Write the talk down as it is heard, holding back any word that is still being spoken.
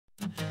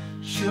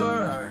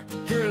Sure,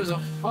 here's a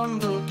fun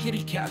little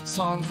kitty cat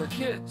song for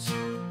kids.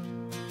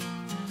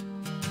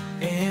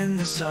 In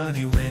the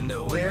sunny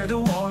window where the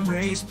warm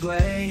rays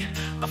play,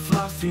 a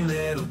fluffy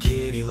little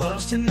kitty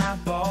loves to nap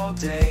all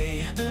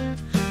day.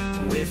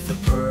 With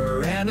a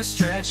purr and a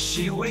stretch,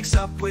 she wakes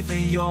up with a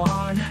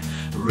yawn.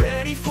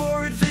 Ready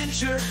for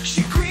adventure,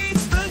 she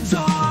greets the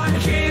dawn.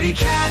 Kitty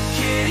cat,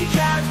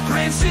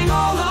 prancing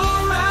all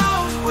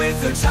around.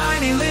 With her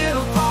tiny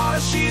little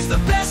paws, she's the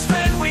best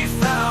friend we've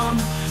found.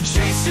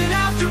 Chasing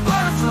after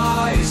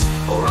butterflies,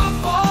 or a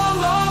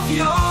ball of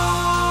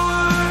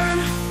yarn.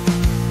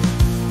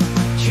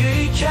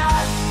 Kitty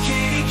cat,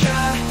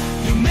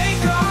 you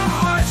make our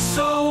hearts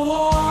so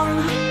warm.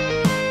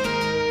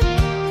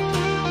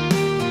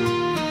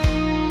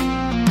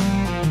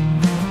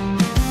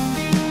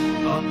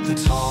 Up the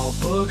tall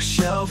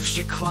bookshelf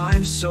she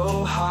climbs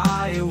so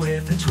high.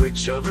 With a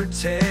twitch of her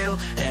tail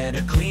and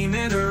a gleam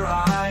in her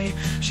eye,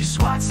 she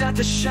swats at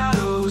the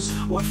shadows,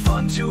 what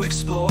fun to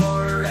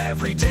explore.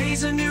 Every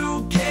day's a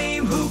new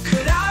game, who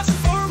could ask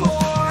for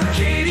more?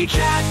 Kitty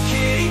cat,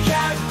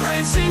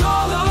 prancing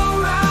all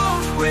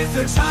around. With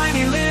her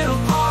tiny little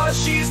paws,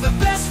 she's the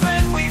best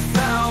friend we've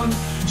found.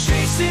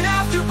 Chasing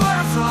after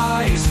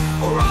butterflies,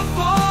 or a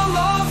ball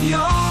of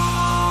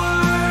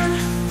yarn.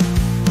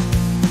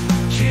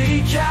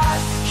 Kitty cat,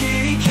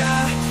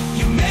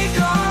 you make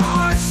our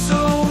hearts so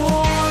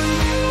warm.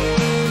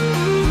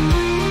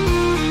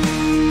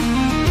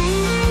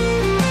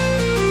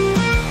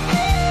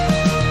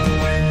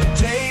 When the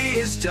day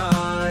is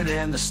done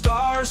and the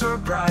stars are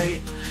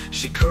bright,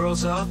 she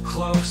curls up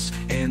close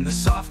in the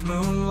soft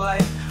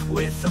moonlight.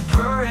 With a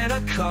purr and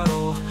a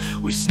cuddle,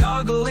 we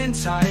snuggle in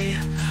tight.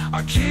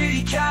 Our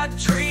kitty cat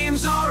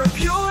dreams are a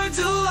pure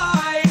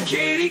delight.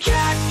 Kitty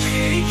cat,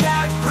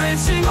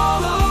 prancing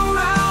all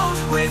around.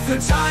 With her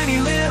tiny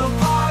little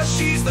paws,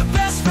 she's the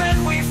best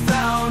friend we've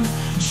found.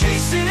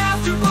 Chasing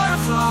after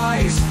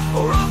butterflies,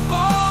 or a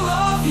ball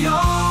of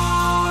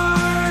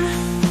yarn.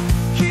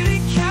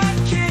 Kitty cat,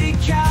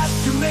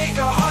 you make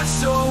our hearts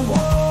so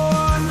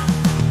warm.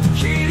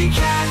 Kitty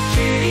cat,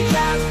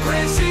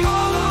 prancing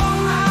all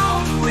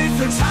around. With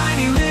her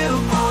tiny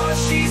little paws,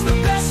 she's the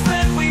best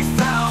friend we've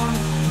found.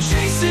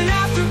 Chasing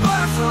after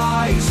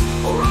butterflies,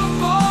 or a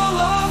ball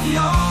of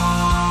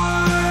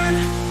yarn.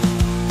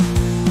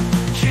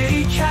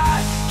 Kitty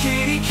cat,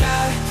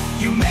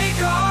 you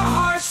make our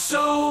hearts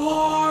so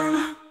warm.